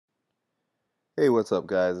Hey, what's up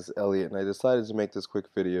guys? It's Elliot and I decided to make this quick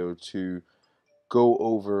video to go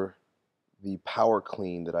over the power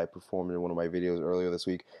clean that I performed in one of my videos earlier this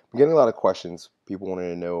week. I'm getting a lot of questions. People wanting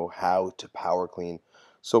to know how to power clean.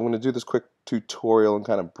 So I'm going to do this quick tutorial and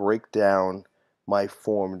kind of break down my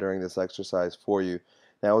form during this exercise for you.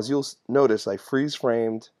 Now, as you'll notice, I freeze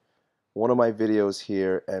framed one of my videos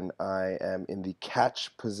here and I am in the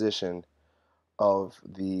catch position of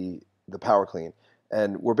the power clean.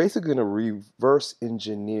 And we're basically going to reverse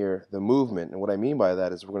engineer the movement. And what I mean by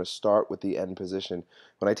that is we're going to start with the end position.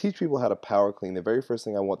 When I teach people how to power clean, the very first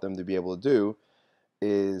thing I want them to be able to do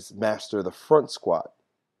is master the front squat,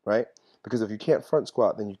 right? Because if you can't front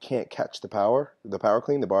squat, then you can't catch the power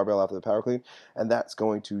clean, the barbell after the power clean, and that's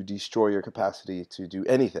going to destroy your capacity to do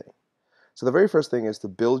anything. So the very first thing is to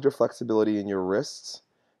build your flexibility in your wrists,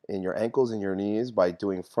 in your ankles, and your knees by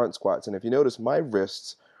doing front squats. And if you notice, my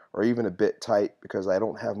wrists are even a bit tight because I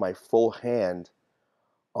don't have my full hand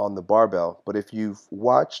on the barbell. But if you've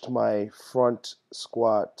watched my front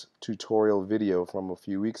squat tutorial video from a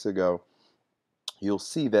few weeks ago, you'll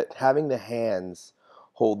see that having the hands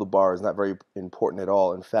hold the bar is not very important at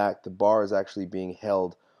all. In fact, the bar is actually being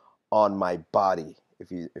held on my body,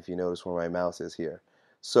 if you notice where my mouse is here.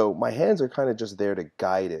 So my hands are kind of just there to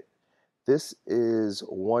guide it. This is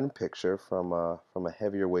one picture from a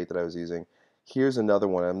heavier weight that I was using. Here's another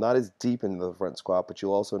one. I'm not as deep into the front squat, but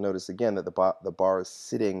you'll also notice again that the bar is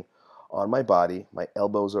sitting on my body. My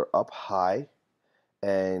elbows are up high,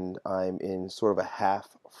 and I'm in sort of a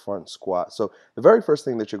half front squat. So the very first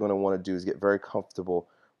thing that you're going to want to do is get very comfortable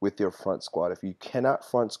with your front squat. If you cannot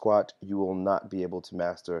front squat, you will not be able to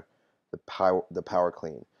master the power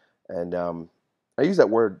clean. And I use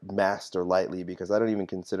that word master lightly because I don't even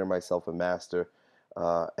consider myself a master,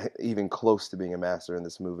 even close to being a master in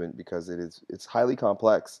this movement, because it's highly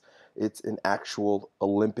complex. It's an actual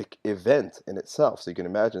Olympic event in itself. So you can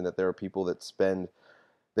imagine that there are people that spend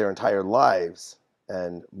their entire lives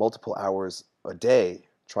and multiple hours a day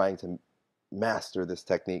trying to master this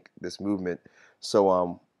technique, this movement.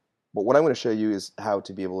 So but what I'm going to show you is how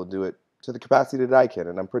to be able to do it to the capacity that I can,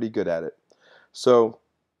 and I'm pretty good at it. So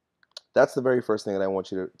that's the very first thing that I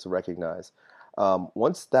want you to recognize.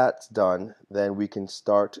 Once that's done, then we can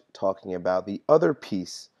start talking about the other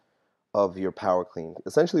piece of your power clean.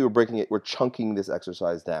 Essentially, we're chunking this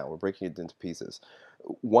exercise down. We're breaking it into pieces.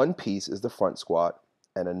 One piece is the front squat,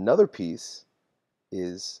 and another piece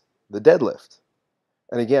is the deadlift.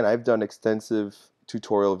 And again, I've done extensive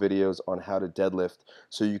tutorial videos on how to deadlift,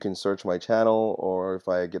 so you can search my channel, or if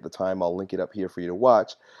I get the time, I'll link it up here for you to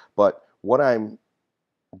watch. But what I'm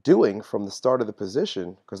doing from the start of the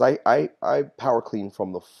position, because I power clean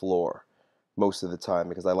from the floor most of the time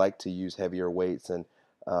because I like to use heavier weights, and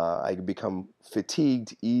I become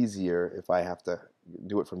fatigued easier if I have to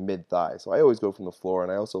do it from mid-thigh. So I always go from the floor,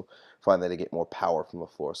 and I also find that I get more power from the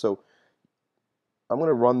floor. So I'm going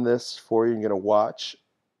to run this for you. You're going to watch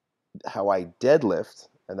how I deadlift,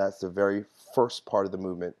 and that's the very first part of the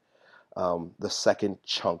movement, the second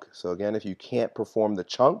chunk. So again, if you can't perform the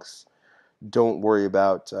chunks, don't worry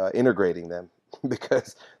about integrating them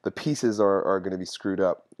because the pieces are going to be screwed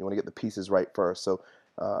up. You want to get the pieces right first. So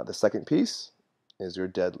the second piece is your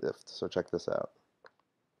deadlift. So check this out.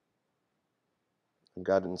 I've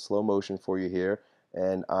got it in slow motion for you here,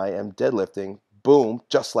 and I am deadlifting, boom,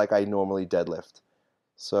 just like I normally deadlift.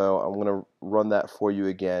 So I'm going to run that for you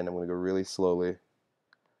again. I'm going to go really slowly.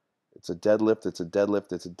 It's a deadlift, it's a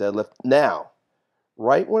deadlift, it's a deadlift. Now,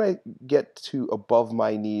 right when I get to above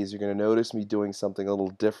my knees, you're going to notice me doing something a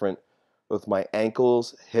little different with my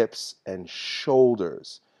ankles, hips, and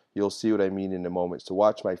shoulders. You'll see what I mean in a moment. So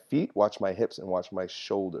watch my feet, watch my hips, and watch my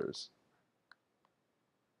shoulders.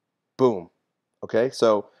 Boom. Okay,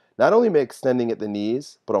 so not only am I extending at the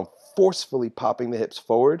knees, but I'm forcefully popping the hips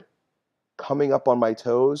forward, coming up on my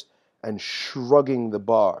toes, and shrugging the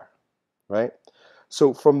bar, right?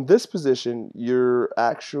 So from this position, you're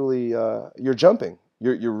actually you're jumping.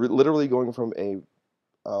 You're literally going from a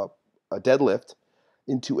deadlift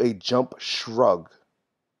into a jump shrug,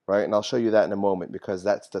 right? And I'll show you that in a moment because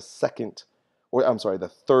that's the second, or I'm sorry, the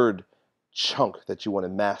third chunk that you want to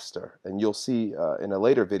master. And you'll see in a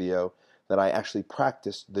later video that I actually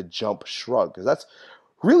practiced the jump shrug because that's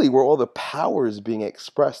really where all the power is being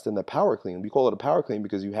expressed in the power clean. We call it a power clean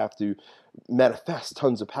because you have to manifest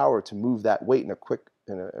tons of power to move that weight in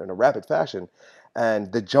a rapid fashion,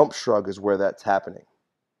 and the jump shrug is where that's happening.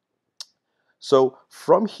 So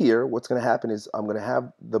from here, what's going to happen is I'm going to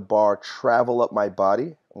have the bar travel up my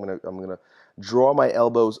body. I'm going to draw my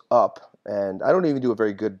elbows up, and I don't even do a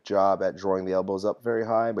very good job at drawing the elbows up very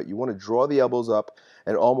high, but you want to draw the elbows up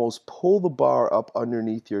and almost pull the bar up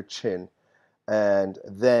underneath your chin. and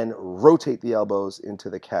then rotate the elbows into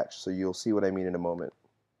the catch. So you'll see what I mean in a moment.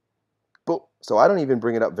 Boom. So I don't even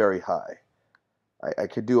bring it up very high. I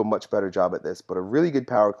could do a much better job at this, but a really good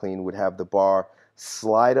power clean would have the bar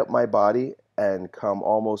slide up my body and come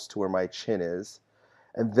almost to where my chin is,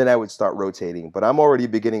 and then I would start rotating. But I'm already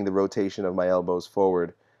beginning the rotation of my elbows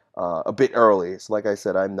forward a bit early. So like I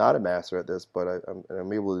said, I'm not a master at this, but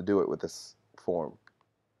I'm able to do it with this form.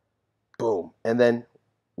 Boom. And then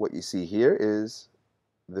what you see here is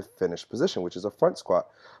the finished position, which is a front squat.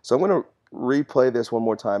 So I'm going to replay this one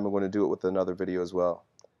more time. I'm going to do it with another video as well.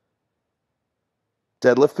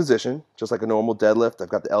 Deadlift position, just like a normal deadlift. I've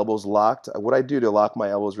got the elbows locked. What I do to lock my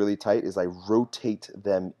elbows really tight is I rotate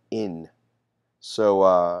them in.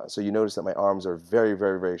 So you notice that my arms are very,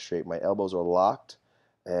 very, very straight. My elbows are locked,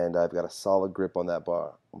 and I've got a solid grip on that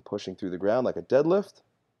bar. I'm pushing through the ground like a deadlift.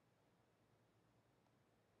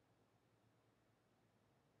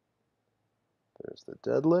 There's the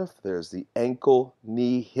deadlift. There's the ankle,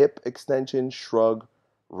 knee, hip extension, shrug,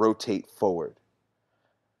 rotate forward.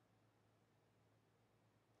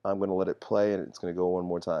 I'm going to let it play, and it's going to go one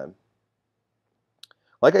more time.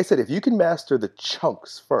 Like I said, if you can master the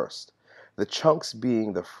chunks first, the chunks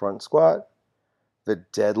being the front squat, the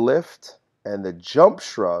deadlift, and the jump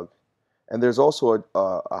shrug, and there's also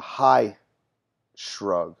a high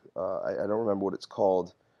shrug. I don't remember what it's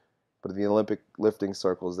called, but in the Olympic lifting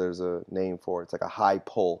circles, there's a name for it. It's like a high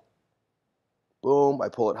pull. Boom, I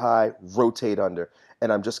pull it high, rotate under,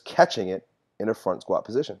 and I'm just catching it in a front squat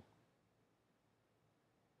position.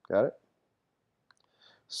 Got it?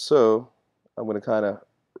 So I'm going to kind of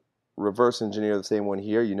reverse engineer the same one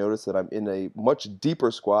here. You notice that I'm in a much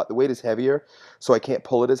deeper squat. The weight is heavier, so I can't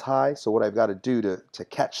pull it as high. So what I've got to do to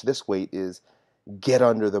catch this weight is get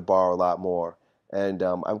under the bar a lot more. And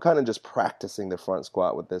I'm kind of just practicing the front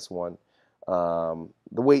squat with this one. The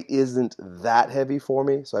weight isn't that heavy for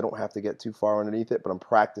me, so I don't have to get too far underneath it, but I'm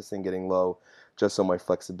practicing getting low just so my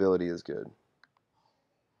flexibility is good.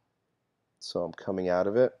 So I'm coming out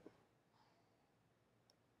of it.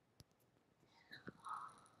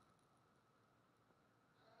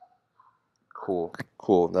 Cool,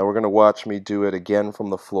 cool. Now we're going to watch me do it again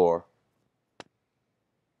from the floor.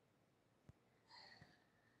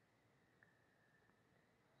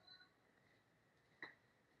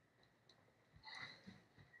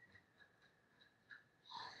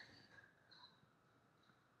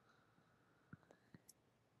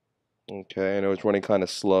 Okay, I know it's running kind of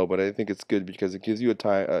slow, but I think it's good because it gives you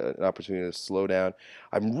an opportunity to slow down.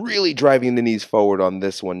 I'm really driving the knees forward on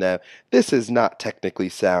this one now. This is not technically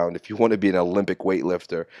sound if you want to be an Olympic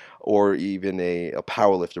weightlifter or even a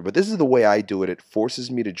power lifter, but this is the way I do it. It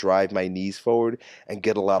forces me to drive my knees forward and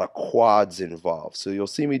get a lot of quads involved. So you'll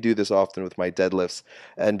see me do this often with my deadlifts,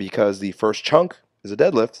 and because the first chunk is a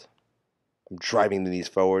deadlift, I'm driving the knees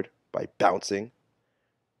forward by bouncing,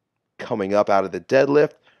 coming up out of the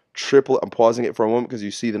deadlift. Triple, I'm pausing it for a moment because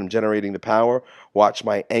you see that I'm generating the power. Watch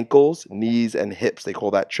my ankles, knees, and hips. They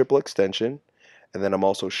call that triple extension. And then I'm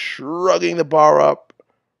also shrugging the bar up,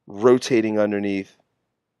 rotating underneath,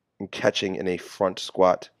 and catching in a front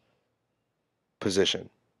squat position.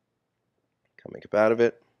 Coming up out of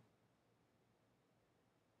it.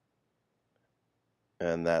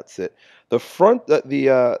 And that's it. The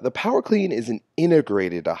power clean is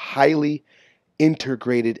a highly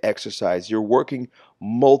integrated exercise. You're working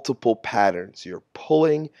multiple patterns. You're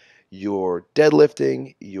pulling, you're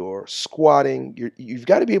deadlifting, you're squatting. You've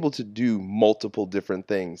got to be able to do multiple different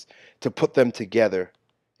things to put them together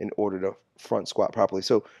in order to front squat properly.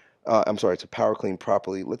 So, I'm sorry, to power clean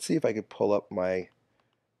properly. Let's see if I could pull up my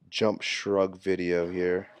jump shrug video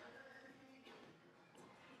here.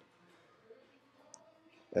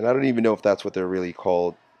 And I don't even know if that's what they're really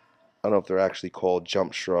called. I don't know if they're actually called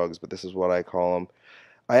jump shrugs, but this is what I call them.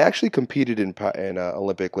 I actually competed in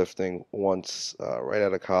Olympic lifting once right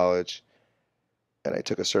out of college, and I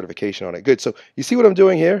took a certification on it. Good. So you see what I'm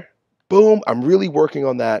doing here? Boom. I'm really working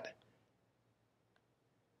on that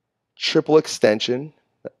triple extension.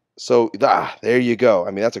 So there you go.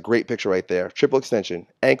 I mean, that's a great picture right there. Triple extension.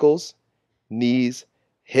 Ankles, knees,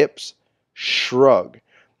 hips, shrug.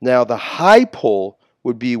 Now the high pull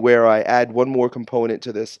would be where I add one more component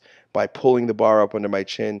to this by pulling the bar up under my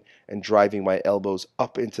chin and driving my elbows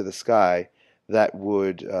up into the sky. That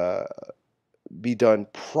would be done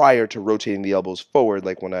prior to rotating the elbows forward,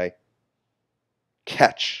 like when I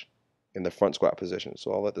catch in the front squat position.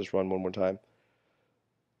 So I'll let this run one more time.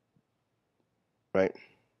 Right?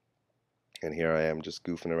 And here I am just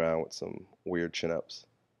goofing around with some weird chin-ups.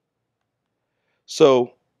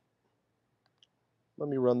 So let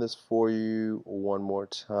me run this for you one more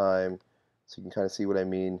time so you can kind of see what I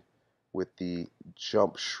mean. with the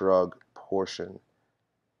jump shrug portion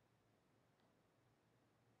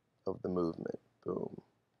of the movement. Boom.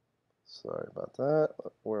 Sorry about that.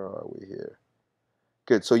 Where are we here?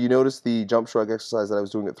 Good. So you notice the jump shrug exercise that I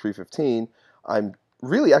was doing at 315. I'm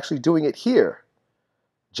really actually doing it here,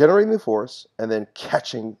 generating the force and then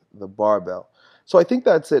catching the barbell. So I think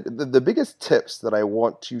that's it. The biggest tips that I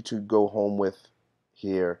want you to go home with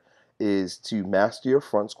here is to master your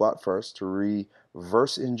front squat first, to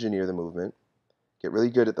reverse engineer the movement, get really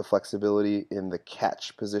good at the flexibility in the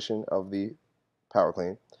catch position of the power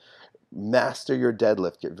clean. Master your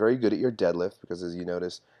deadlift. Get very good at your deadlift because, as you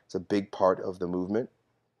notice, it's a big part of the movement.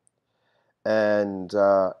 And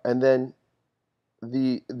then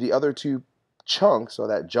the other two chunks are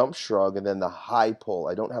that jump shrug and then the high pull.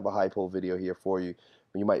 I don't have a high pull video here for you,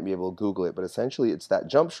 but you might be able to Google it. But essentially, it's that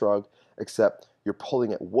jump shrug, except you're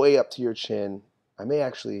pulling it way up to your chin. I may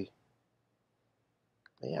actually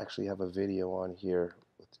have a video on here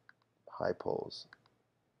with high pulls.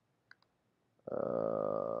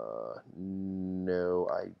 No,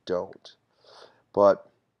 I don't. But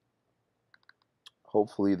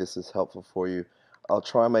hopefully this is helpful for you. I'll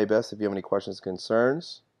try my best if you have any questions,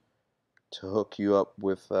 concerns, to hook you up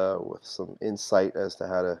with some insight as to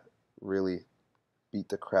how to really beat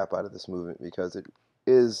the crap out of this movement, because it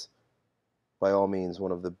is, by all means,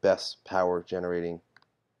 one of the best power generating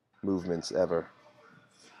movements ever.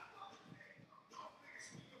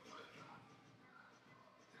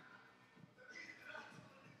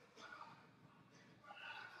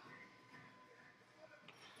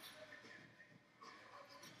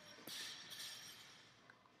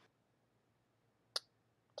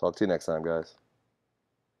 Talk to you next time, guys.